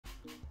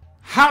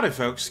Howdy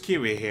folks,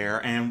 Keywii here,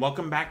 and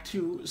welcome back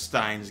to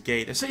Steins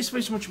Gate, a safe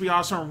space in which we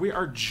awesome. We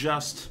are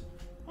just,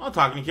 well,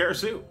 talking to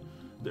Karasu.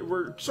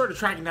 We're sort of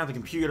tracking down the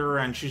computer,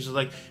 and she's just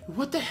like,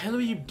 what the hell are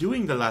you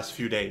doing the last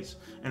few days?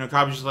 And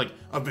Okabe's just like,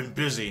 I've been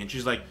busy. And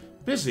she's like,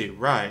 busy,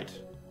 right.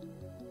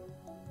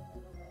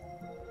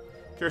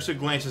 Karasu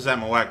glances at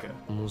Moeka.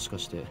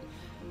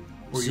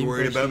 Were you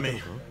worried about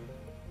me?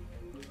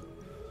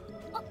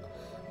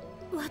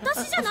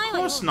 Of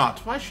course not.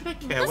 Why should I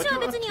care what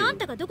you're up to?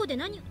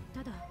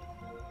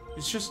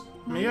 It's just,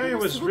 Mayuri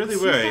was really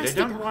worried. I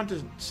don't want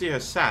to see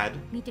her sad.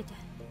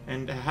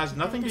 And it has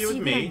nothing to do with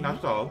me, not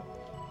at all.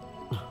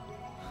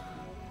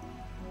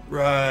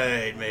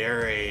 Right,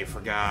 Mayuri,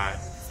 forgot.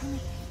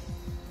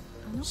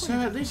 So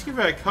at least give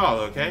her a call,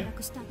 okay?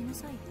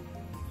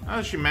 Now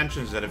that she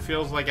mentions it, it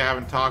feels like I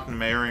haven't talked to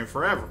Mayuri in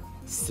forever.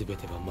 I'm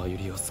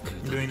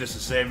doing this to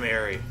save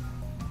Mayuri.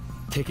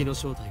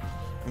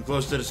 I'm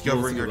close to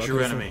discovering her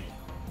true enemy.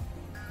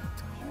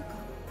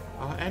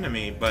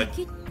 Enemy, but...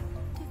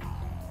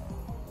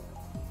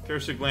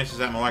 Karasu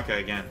glances at Moeka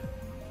again.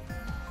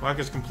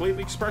 Moeka's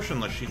completely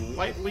expressionless. She's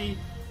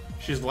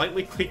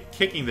lightly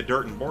kicking the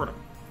dirt in boredom.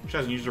 She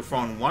hasn't used her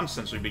phone once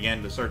since we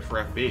began to search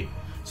for FB.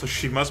 So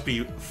she must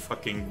be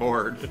fucking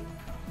bored.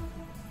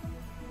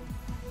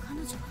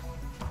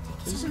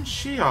 Isn't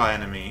she our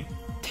enemy?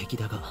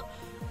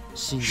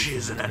 She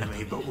is an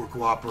enemy, but we're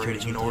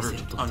cooperating in order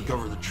to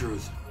uncover the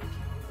truth.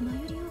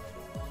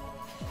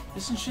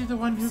 Isn't she the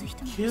one who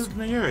killed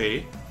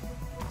Mayuri?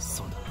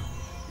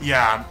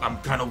 Yeah, I'm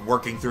kind of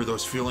working through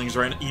those feelings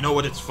right now. You know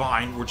what, it's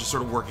fine. We're just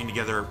sort of working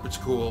together. It's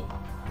cool.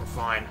 We're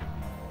fine.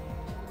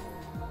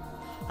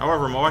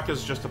 However,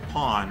 Moeka's just a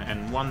pawn,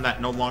 and one that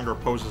no longer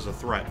poses a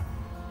threat.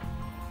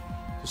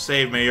 To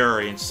save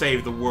Mayuri and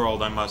save the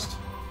world, I must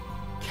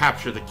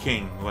capture the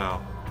king.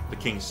 Well, the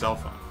king's cell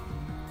phone.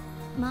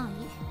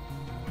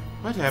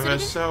 Whatever,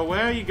 so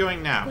where are you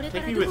going now?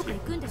 Take me with you.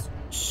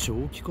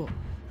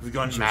 Have you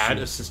gone mad,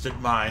 assistant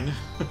mine?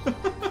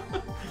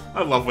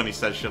 I love when he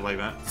says shit like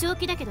that.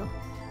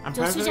 I'm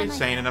perfectly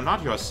insane and I'm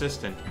not your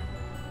assistant.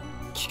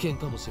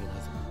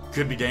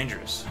 Could be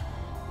dangerous.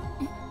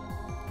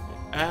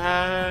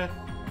 I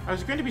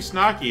was going to be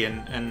snarky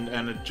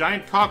and a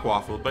giant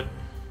cockwaffle, but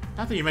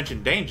now that you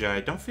mentioned danger,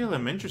 I don't feel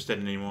I'm interested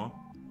anymore.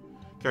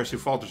 Karasu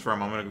falters for a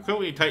moment and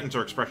quickly tightens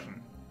her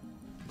expression.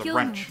 The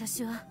wrench.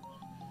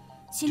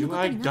 Do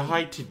I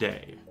die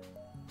today?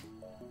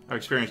 I've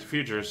experienced the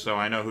future, so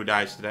I know who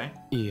dies today.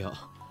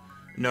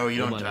 No, you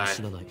don't die.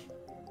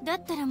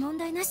 But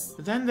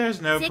then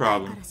there's no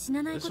problem. This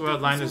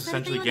world has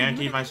essentially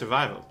guaranteed my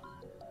survival.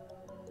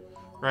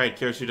 Right,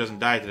 Karasu doesn't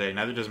die today,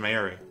 neither does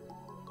Mayuri.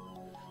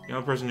 The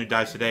only person who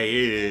dies today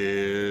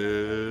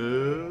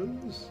is...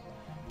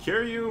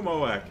 Kiryu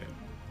Moeka.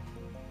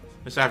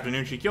 This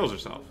afternoon she kills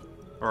herself.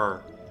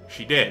 Or,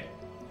 she did.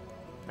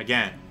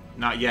 Again,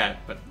 not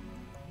yet, but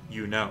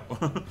you know.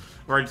 I've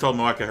already told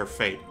Moeka her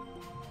fate.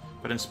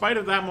 But in spite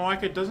of that,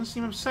 Moeka doesn't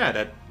seem upset,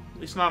 at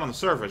least not on the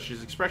surface.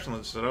 She's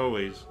expressionless as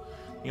always.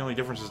 The only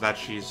difference is that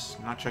she's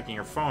not checking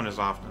her phone as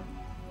often.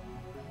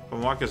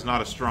 But Moeka's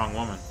not a strong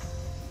woman.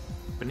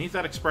 Beneath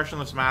that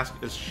expressionless mask,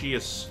 is she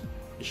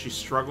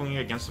struggling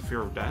against the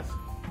fear of death?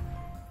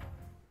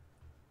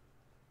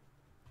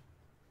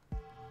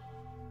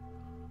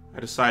 I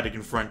decide to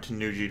confront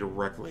Tanuji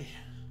directly.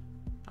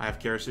 I have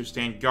Karasu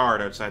stand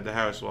guard outside the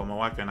house while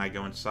Moeka and I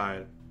go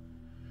inside.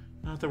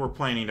 Not that we're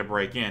planning to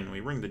break in,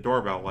 we ring the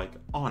doorbell like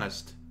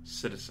honest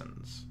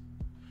citizens.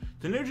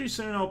 Tanuji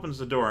soon opens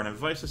the door and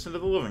invites us into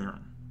the living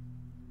room.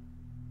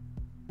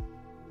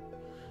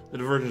 The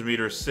divergence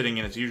meter is sitting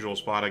in its usual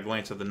spot. I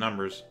glance at the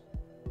numbers.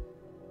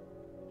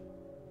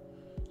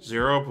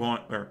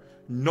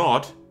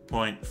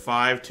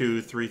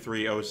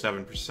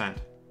 0.523307%.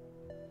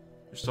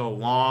 There's still a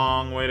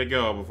long way to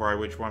go before I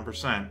reach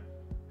 1%. How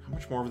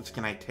much more of this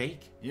can I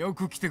take? Make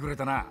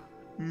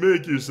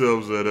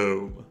yourselves at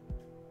home.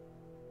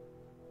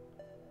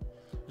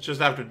 It's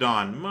just after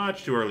dawn,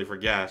 much too early for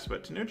gas,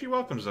 but Tanuji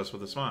welcomes us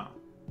with a smile.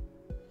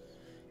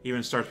 He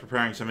even starts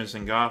preparing some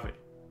instant coffee.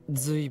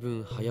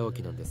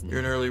 You're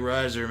an early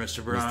riser,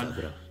 Mr. Braun.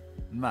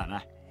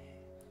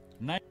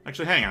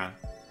 Actually, hang on.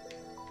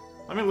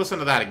 Let me listen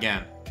to that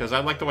again, because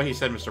I like the way he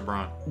said Mr.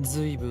 Braun.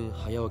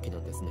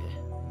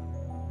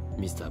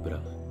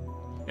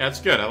 Yeah, it's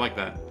good. I like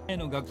that.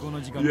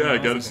 Yeah, I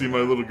gotta see my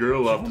little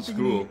girl off to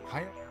school.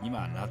 I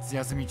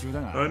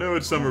know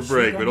it's summer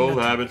break, but old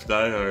habits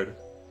die hard.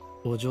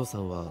 Is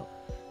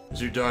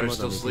your daughter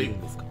still asleep?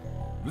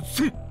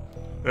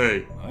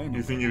 Hey,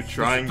 you think you're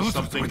trying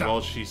something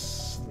while she's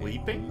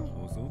sleeping?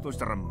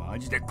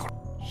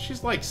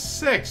 She's like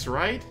 6,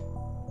 right?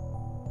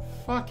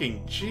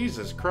 Fucking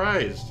Jesus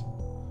Christ.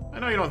 I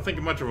know you don't think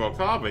much of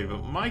Okabe,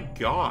 but my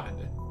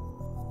god.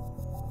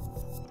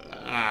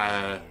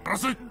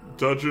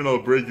 Touch her and I'll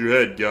break your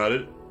head, got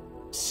it?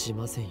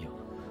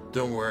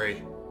 Don't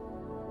worry.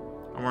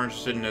 I'm more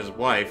interested in his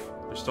wife.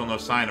 There's still no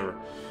sign of her.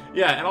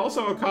 Yeah, and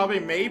also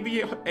Okabe may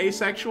be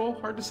asexual.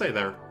 Hard to say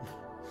there.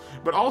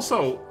 But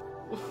also,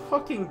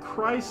 fucking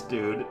Christ,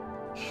 dude.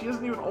 She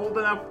isn't even old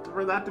enough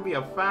for that to be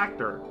a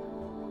factor.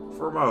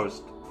 For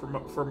most.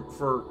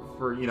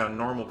 For you know,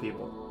 normal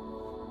people.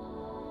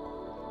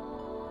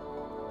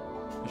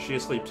 Is she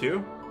asleep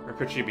too? Or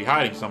could she be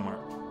hiding somewhere?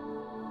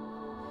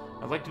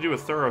 I'd like to do a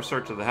thorough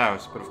search of the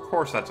house, but of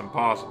course that's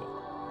impossible.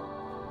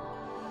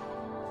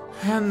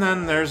 And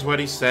then there's what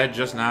he said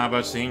just now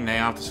about seeing Nay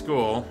off to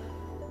school.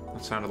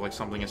 That sounded like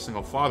something a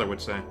single father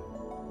would say.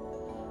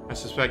 I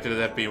suspected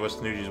that FB was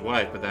Tanuji's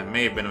wife, but that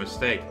may have been a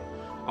mistake.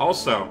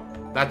 Also,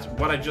 that's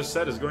what I just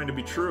said is going to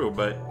be true,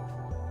 but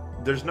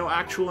there's no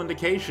actual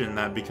indication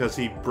that because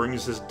he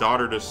brings his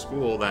daughter to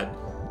school that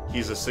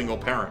he's a single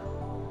parent.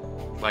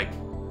 Like,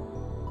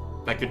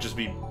 that could just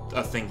be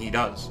a thing he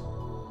does.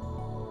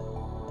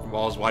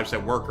 While his wife's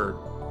at work or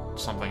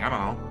something, I don't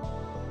know.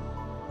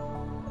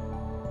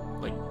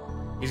 Like,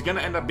 he's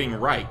gonna end up being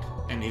right,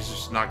 and he's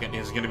just not gonna,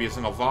 he's gonna be a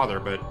single father,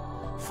 but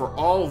for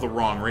all the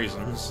wrong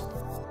reasons.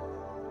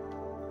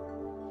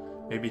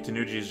 Maybe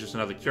Tanuji is just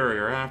another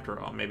courier after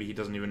all. Maybe he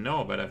doesn't even know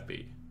about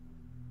FB.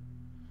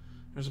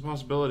 There's a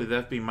possibility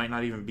that FB might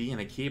not even be in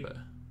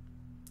Akiba.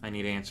 I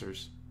need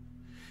answers.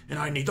 And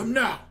I need them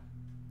now!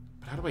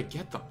 But how do I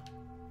get them?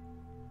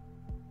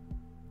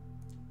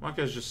 Wonka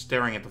is just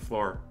staring at the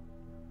floor.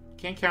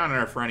 Can't count on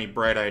her for any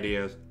bright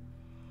ideas.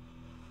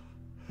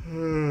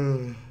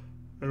 And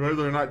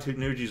whether or not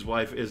Tanuji's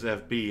wife is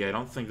FB, I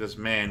don't think this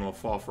man will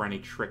fall for any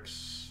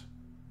tricks.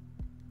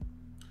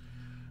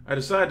 I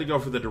decided to go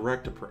for the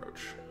direct approach.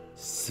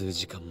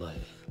 A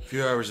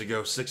few hours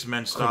ago, 6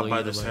 men stopped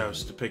by this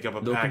house to pick up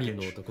a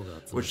package,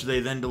 which they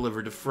then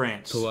delivered to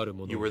France.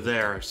 You were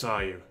there, I saw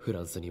you.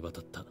 This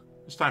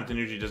time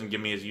Tanuji doesn't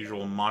give me his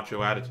usual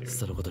macho attitude.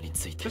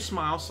 Just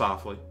smile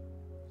softly.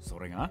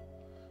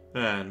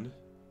 And...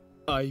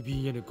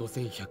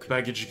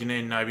 package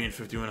Canadian IBN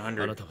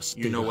 5100.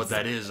 You know what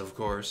that is, of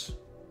course.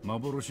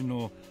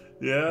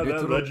 Yeah,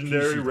 that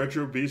legendary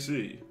retro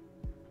PC.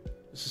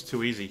 This is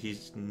too easy.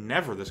 He's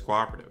never this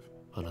cooperative.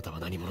 Are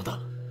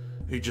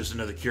you just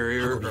another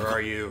courier, or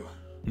are you...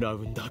 a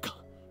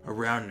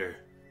rounder?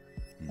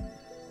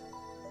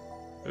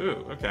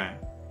 Ooh, okay.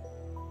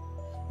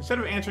 Instead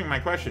of answering my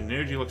question,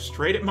 Tanuji looks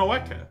straight at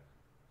Moeka.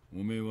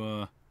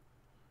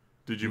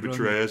 Did you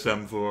betray us,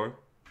 M4?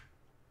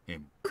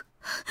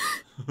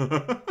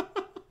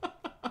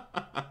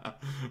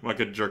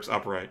 Moeka jerks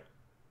upright.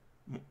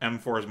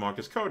 M4 is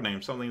Moeka's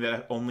codename, something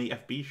that only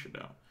FB should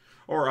know.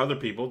 Or other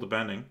people,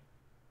 depending.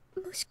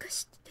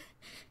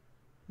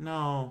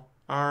 No.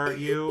 Are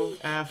you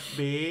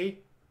FB?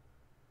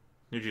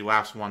 Tanuji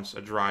laughs once,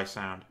 a dry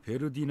sound.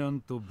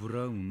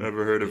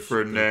 Never heard of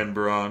Ferdinand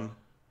Braun?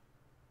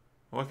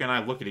 Moeka and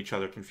I look at each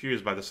other,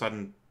 confused by the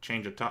sudden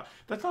change of topic.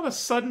 That's not a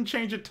sudden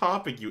change of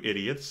topic, you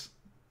idiots.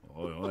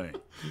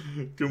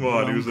 Come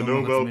on, he was a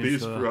Nobel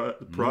Peace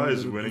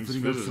Prize-winning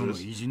physicist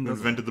who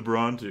invented the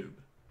Braun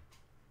tube.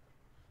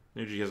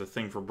 Tanuji has a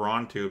thing for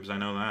Braun tubes, I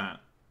know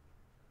that.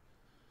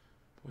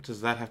 What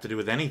does that have to do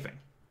with anything?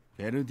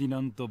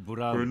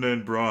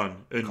 Ferdinand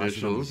Braun.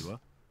 Initials?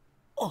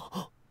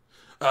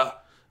 I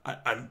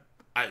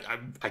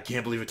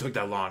can't believe it took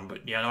that long,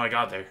 but yeah, no, I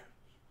got there.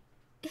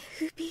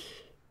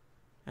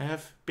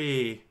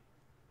 FB.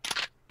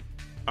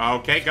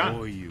 Okay,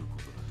 gun.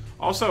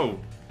 Also,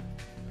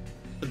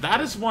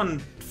 that is one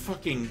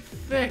fucking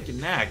thick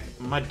neck.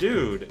 My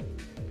dude.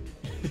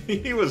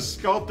 He was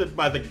sculpted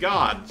by the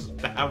gods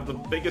to have the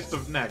biggest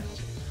of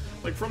necks.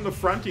 Like, from the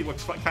front, he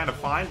looks kind of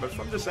fine, but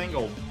from this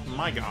angle,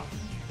 my god.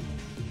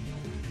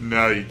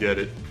 Now you get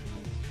it.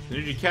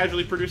 Tanuji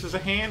casually produces a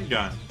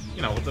handgun.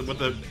 You know, with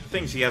the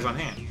things he has on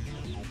hand.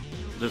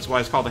 That's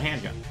why it's called a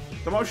handgun.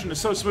 The motion is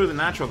so smooth and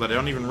natural that I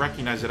don't even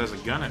recognize it as a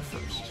gun at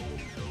first.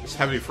 Its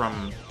heavy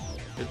form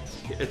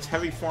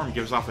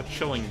gives off a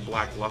chilling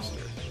black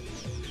luster.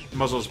 The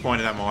muzzle is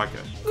pointed at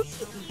Moeka.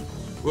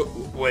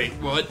 Wait,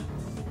 what?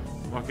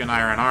 Moeka and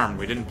I are unarmed.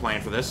 We didn't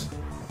plan for this.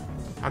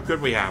 How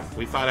could we have?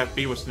 We thought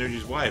FB was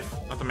Tanuji's wife,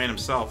 not the man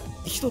himself.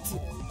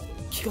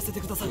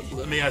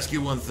 Let me ask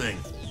you one thing.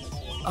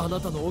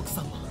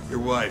 Your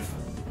wife.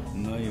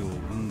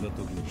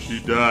 She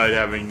died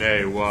having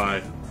Nay.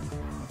 Why?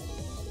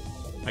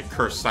 I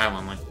curse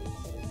silently.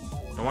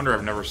 No wonder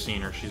I've never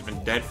seen her. She's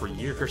been dead for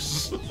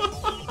years.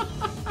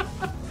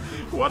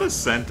 What a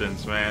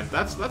sentence, man.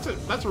 That's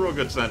a real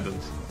good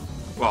sentence.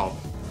 Well,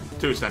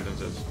 2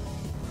 sentences.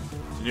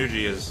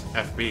 Tanuji is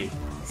FB.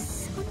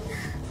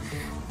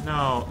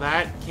 No,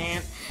 that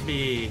can't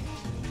be.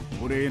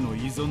 I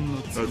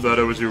thought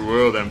it was your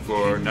world,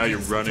 M4. Now you're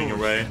running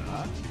away.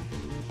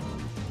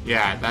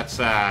 Yeah, that's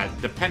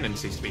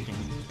dependency speaking.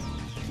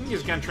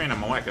 Tanuji's gonna train a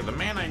Moeka. The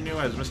man I knew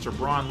as Mr.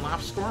 Braun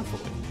laughed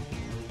scornfully.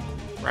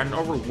 We're at an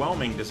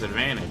overwhelming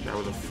disadvantage. I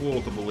was a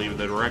fool to believe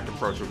the direct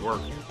approach would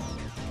work.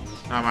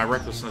 Now my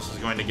recklessness is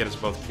going to get us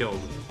both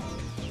killed.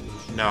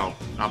 No,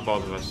 not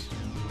both of us.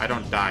 I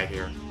don't die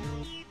here.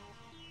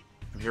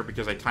 I'm here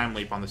because I time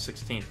leap on the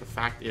 16th. The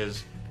fact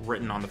is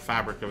written on the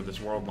fabric of this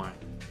world line.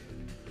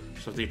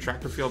 So if the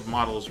attractor field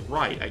model is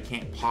right, I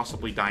can't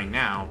possibly die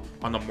now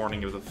on the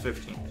morning of the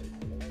 15th.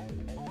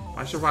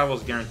 My survival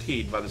is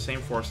guaranteed by the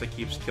same force that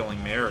keeps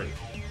killing Mary.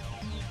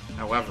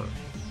 However,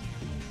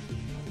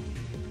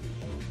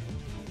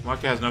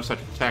 Waka has no such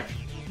protection.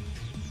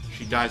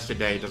 She dies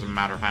today, doesn't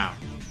matter how.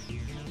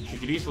 She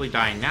could easily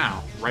die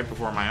now, right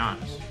before my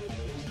eyes.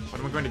 What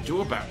am I going to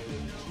do about it?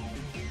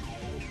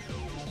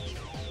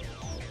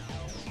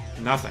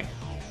 Nothing.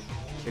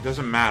 It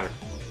doesn't matter.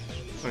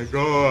 My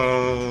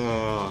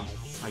goal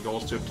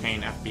is to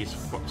obtain FB's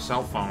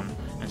cell phone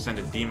and send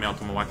a D-mail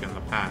to Mweka in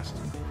the past.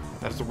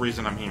 That's the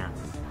reason I'm here.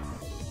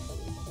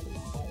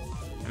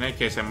 In any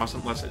case, I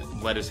mustn't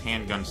let his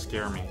handgun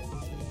scare me.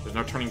 There's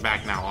no turning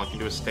back now. All I can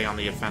do is stay on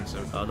the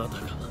offensive.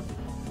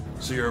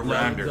 So you're a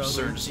rounder,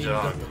 Surge's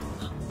dog.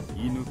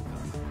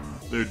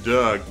 Their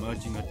dog.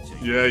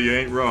 Yeah, you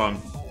ain't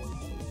wrong.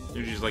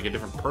 Dude, he's like a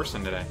different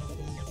person today.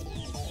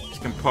 He's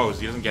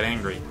composed. He doesn't get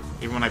angry,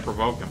 even when I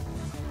provoke him.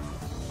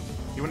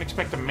 You wouldn't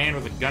expect a man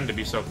with a gun to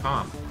be so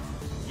calm.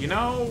 You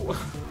know,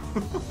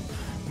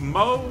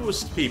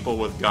 most people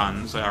with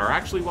guns are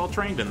actually well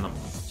trained in them,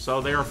 so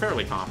they are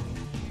fairly calm.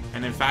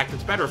 And in fact,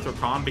 it's better if they're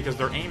calm because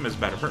their aim is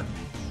better.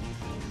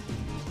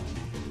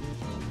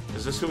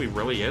 Is this who he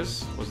really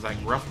is? Was that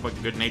gruff but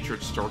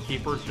good-natured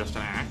storekeeper just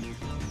an act?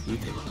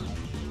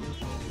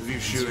 If you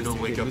shoot, it'll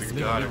wake up your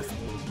daughter.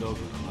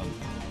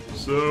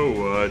 So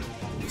what?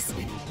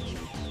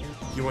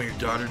 You want your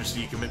daughter to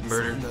see you commit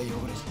murder?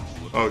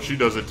 Oh, she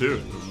does it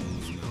too.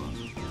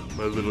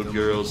 My little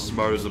girl's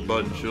smart as a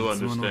button, she'll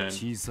understand.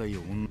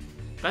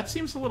 That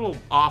seems a little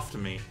off to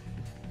me.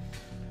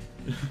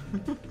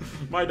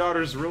 My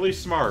daughter's really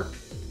smart.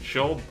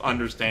 She'll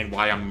understand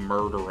why I'm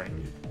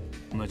murdering.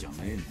 I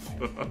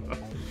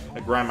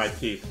grind my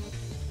teeth.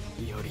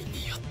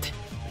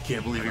 I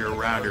can't believe you're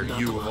around her,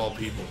 you of all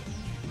people.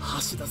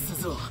 Ashida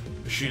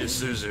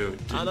Suzu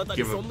didn't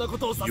give you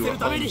a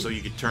home so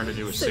you could turn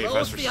into a safe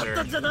house for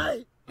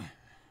Saren.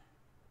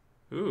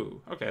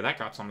 Ooh, okay, that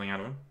got something out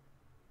of him.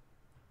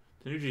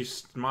 Tanuji's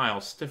smile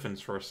stiffens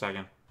for a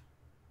second.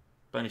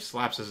 Then he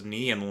slaps his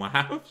knee and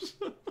laughs.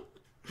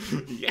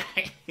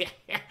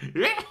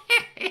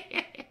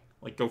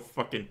 Like, go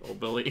fucking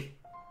hillbilly.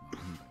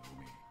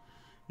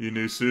 You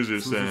knew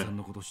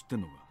Suzu-san.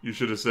 You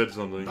should have said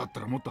something.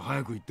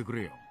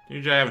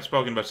 Tanuji, I haven't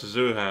spoken about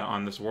Suzuha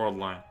on this world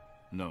line.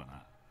 No.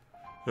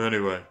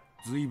 Anyway,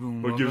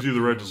 what gives you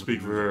the right to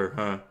speak for her,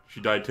 huh? She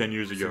died 10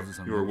 years ago.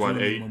 You were,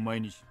 what, 8? How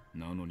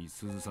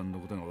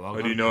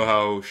do you know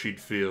how she'd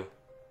feel?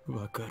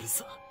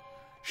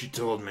 She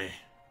told me.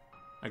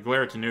 I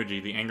glare at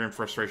Tanuji. The anger and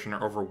frustration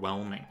are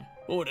overwhelming.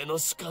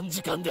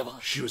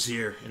 She was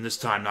here, in this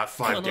time, not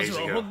 5 days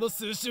ago.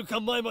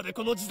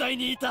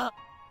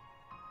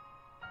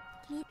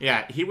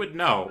 Yeah, he would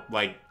know.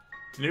 Like,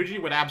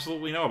 Tanuji would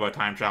absolutely know about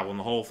time travel and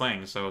the whole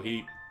thing, so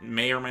he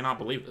may or may not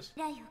believe this.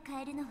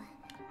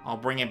 I'll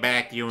bring it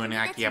back to you in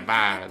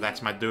Akihabara.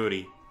 That's my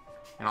duty.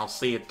 And I'll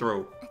see it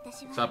through.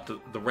 It's up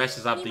to the rest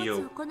is up to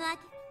you.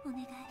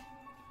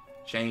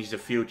 Change the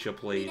future,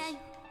 please.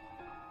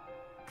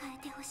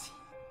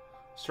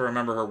 Still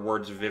remember her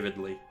words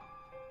vividly.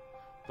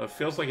 Though it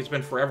feels like it's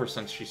been forever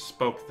since she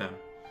spoke them.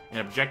 In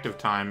objective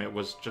time, it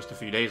was just a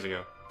few days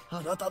ago. She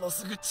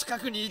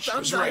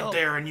was right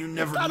there and you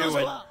never knew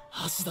it.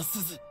 Ashida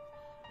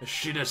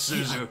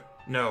Suzu.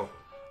 No.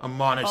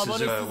 Amane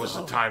Suzuha was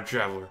a time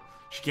traveler.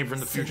 She came from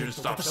the future to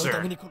stop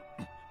Saren.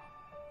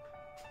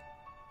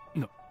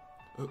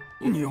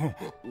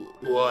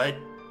 What?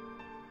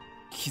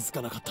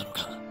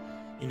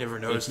 You never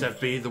noticed,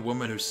 FB? The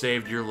woman who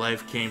saved your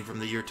life came from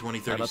the year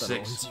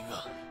 2036.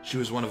 She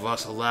was one of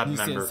us, a lab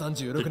member,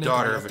 the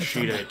daughter of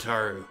Ashida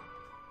Itaru.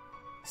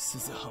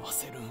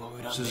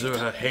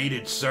 Suzuha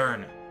hated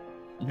Saren.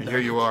 And here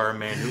you are, a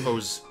man who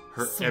owes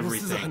her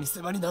everything,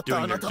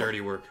 doing your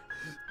dirty work.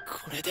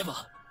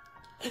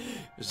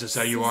 Is this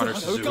how you honor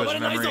Suzuha's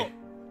memory?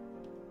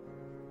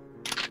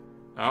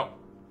 Oh.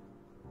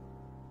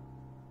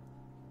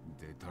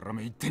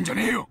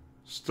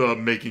 Stop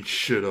making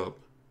shit up.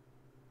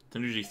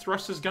 Tanuji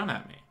thrust his gun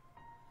at me.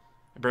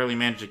 I barely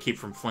managed to keep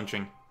from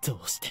flinching.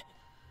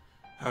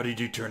 How did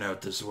you turn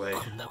out this way?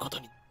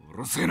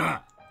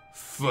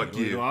 Fuck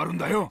you.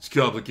 It's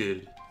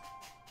complicated.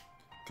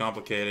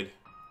 Complicated.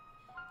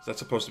 Is that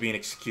supposed to be an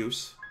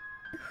excuse?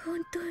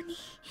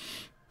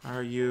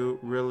 Are you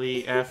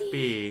really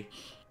FB?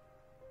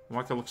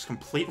 Waka looks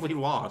completely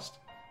lost.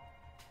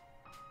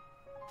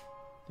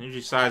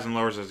 Tanuji sighs and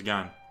lowers his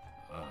gun.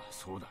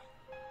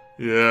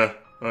 Yeah,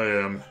 I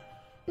am.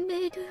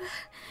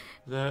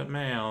 The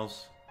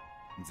mails.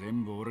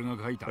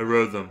 I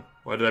wrote them.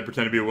 Why did I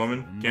pretend to be a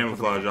woman?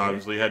 Camouflage,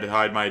 obviously. Had to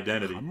hide my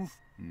identity.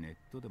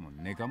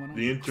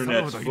 The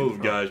internet's full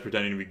of guys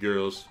pretending to be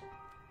girls.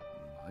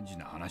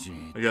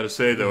 I gotta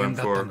say though,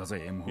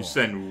 M4, you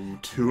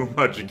send too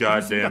much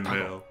goddamn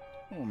mail.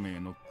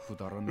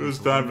 It was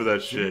time for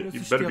that shit.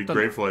 You better be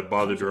grateful I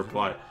bothered to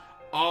reply.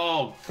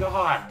 Oh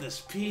god,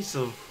 this piece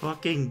of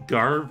fucking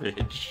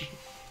garbage.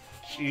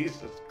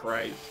 Jesus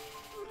Christ.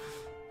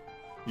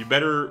 You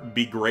better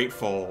be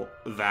grateful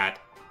that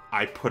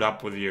I put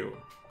up with you.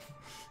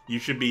 You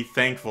should be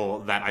thankful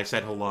that I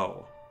said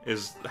hello,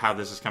 is how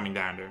this is coming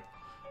down to.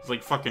 It's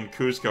like fucking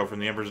Cusco from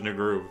The Emperor's New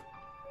Groove.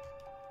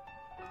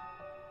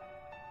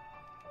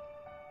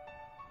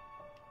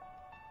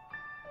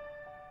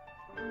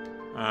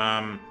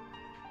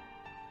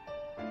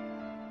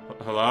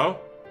 Hello?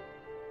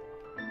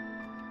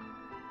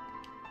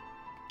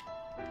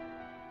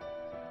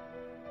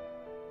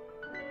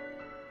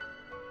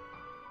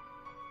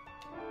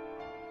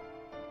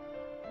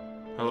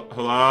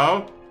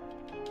 Hello?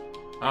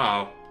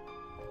 Uh-oh.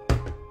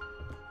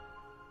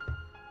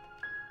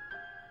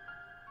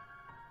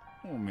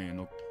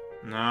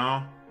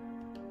 No.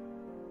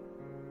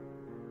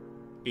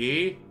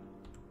 E?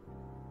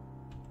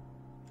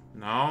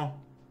 No.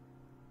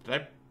 Did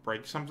I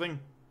break something?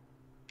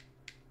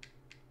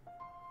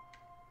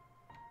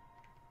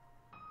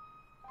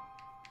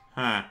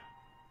 Huh.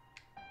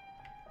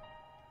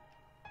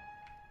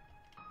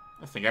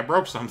 I think I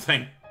broke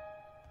something.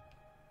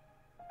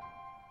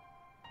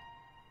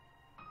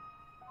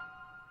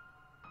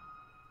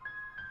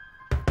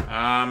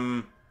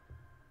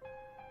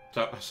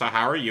 So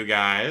how are you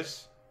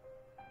guys?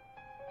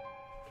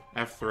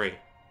 F3.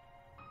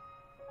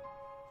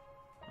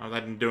 Oh,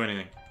 that didn't do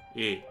anything.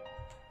 E.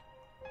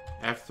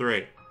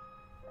 F3.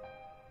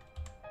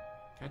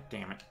 God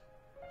damn it.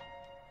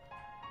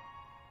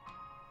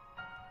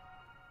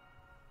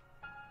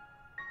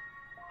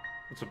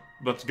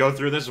 Let's go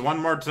through this one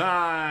more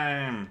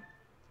time.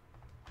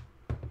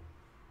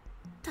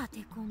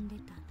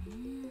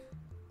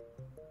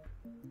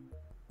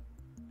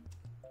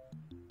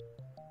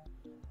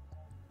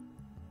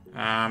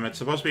 It's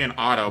supposed to be an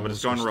auto, but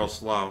it's going real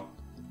slow.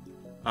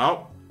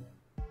 Oh.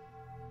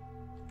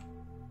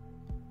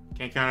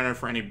 Can't count on her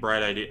for any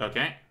bright idea.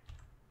 Okay.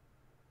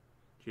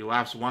 She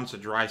laughs once, a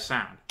dry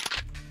sound.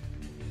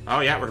 Oh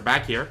yeah, we're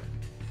back here.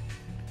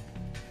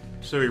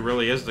 So he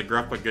really is the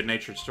gruff but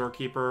good-natured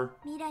storekeeper.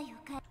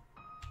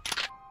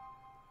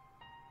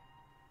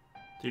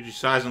 Dude, he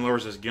sighs and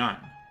lowers his gun.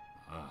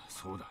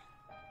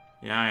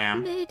 Yeah, I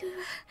am. The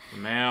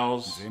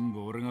males.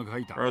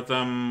 Wrote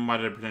them. Why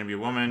did I pretend to be a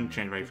woman?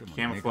 Changed my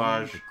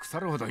camouflage.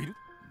 Oh,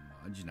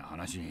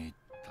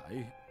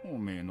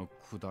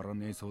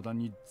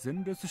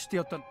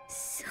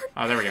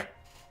 there we go.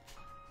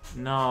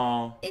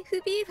 No.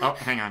 Oh,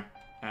 hang on.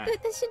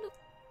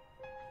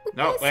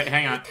 No, wait,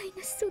 hang on.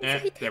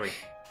 There we go.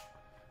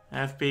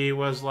 FB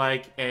was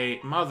like a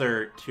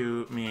mother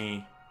to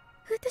me.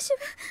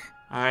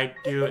 I'd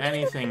do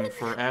anything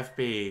for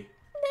FB.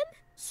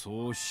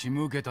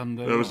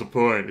 That was the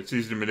point. It's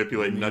easy to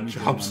manipulate nut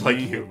jobs like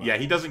you. Yeah,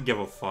 he doesn't give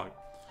a fuck.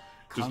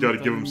 Just gotta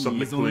give him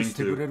something to cling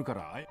to.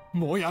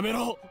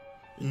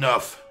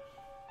 Enough.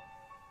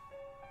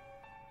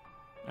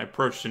 I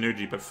approach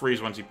Tanuji, but freeze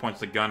once he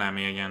points the gun at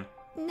me again.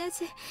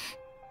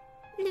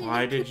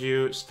 Why did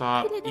you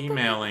stop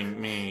emailing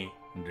me?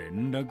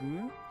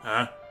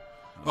 Huh?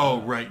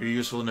 Oh, right. Your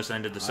usefulness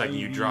ended the second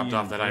you dropped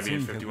off that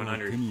IBM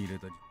 5100.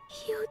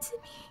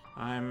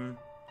 I'm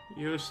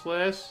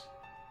useless?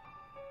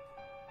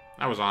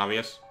 That was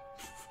obvious.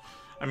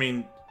 I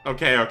mean,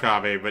 okay,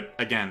 Okabe, but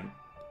again,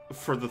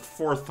 for the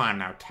 4th time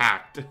now,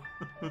 tact.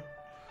 I've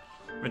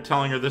been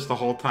telling her this the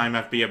whole time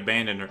FB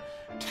abandoned her.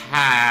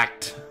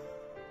 Tact!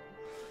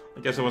 I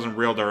guess it wasn't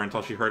real to her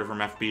until she heard it from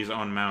FB's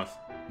own mouth.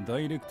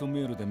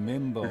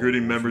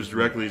 Recruiting members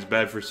directly is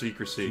bad for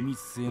secrecy.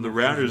 The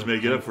rounders may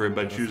get up for it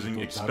by choosing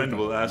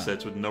expendable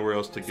assets with nowhere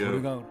else to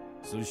go.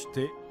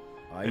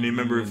 Any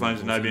member who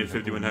finds an IBM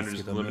 5100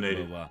 is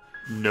eliminated.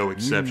 No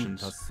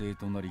exceptions.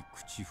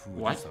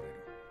 What?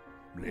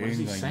 What is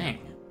he saying?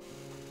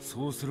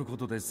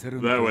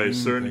 That way,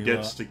 CERN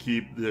gets to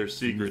keep their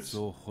secrets.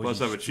 Plus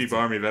have a cheap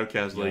army of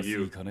outcasts like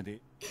you.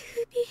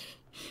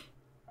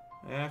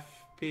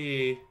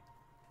 FP.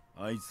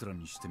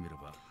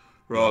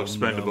 We're all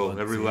expendable,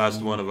 every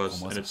last one of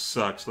us, and it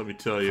sucks, let me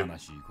tell you.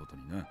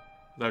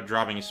 Without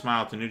dropping a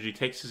smile, Tanuji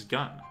takes his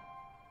gun.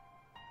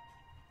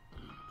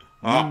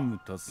 Ah!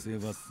 As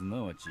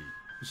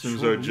soon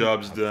as our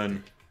job's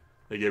done,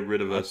 they get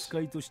rid of us.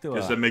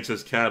 Guess that makes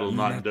us cattle,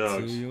 not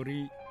dogs.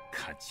 And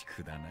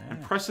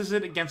presses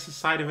it against the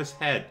side of his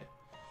head.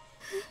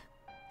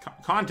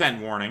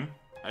 Content warning,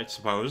 I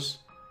suppose.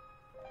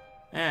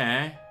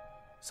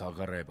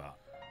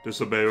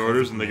 Disobey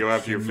orders and they go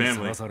after your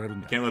family. I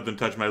can't let them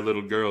touch my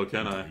little girl,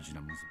 can I?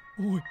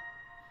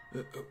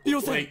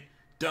 Wait,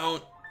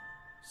 don't.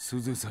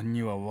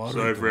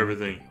 Sorry for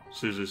everything,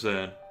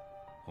 Suzu-san.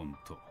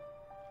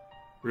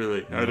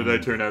 Really, how did I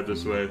turn out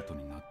this way?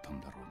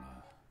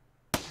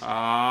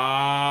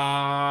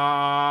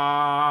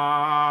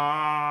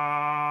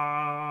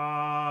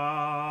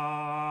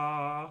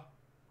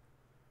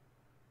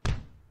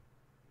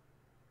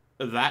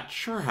 That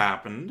sure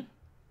happened.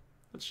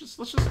 Let's just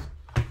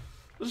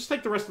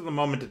take the rest of the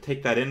moment to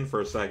take that in for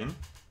a second.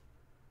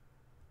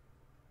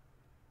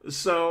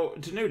 So,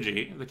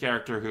 Tanuji, the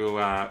character who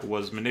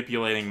was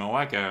manipulating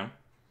Moeka,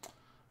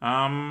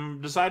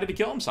 decided to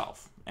kill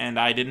himself. And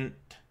I didn't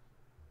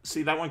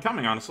see that one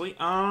coming, honestly.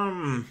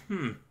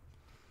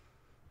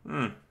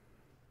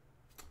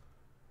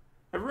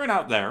 Everyone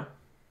out there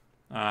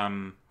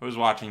who's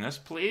watching this,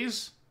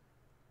 please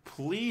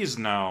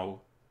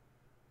know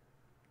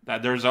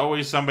that there's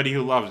always somebody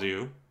who loves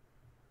you.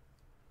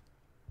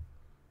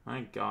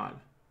 My God.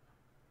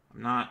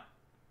 I'm not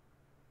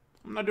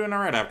I'm not doing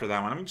alright after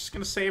that one. I'm just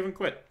gonna save and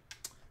quit.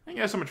 Thank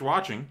you guys so much for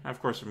watching. I've,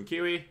 of course, been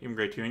Keywii. You've been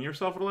great to you and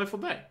yourself a delightful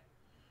day.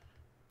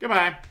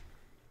 Goodbye.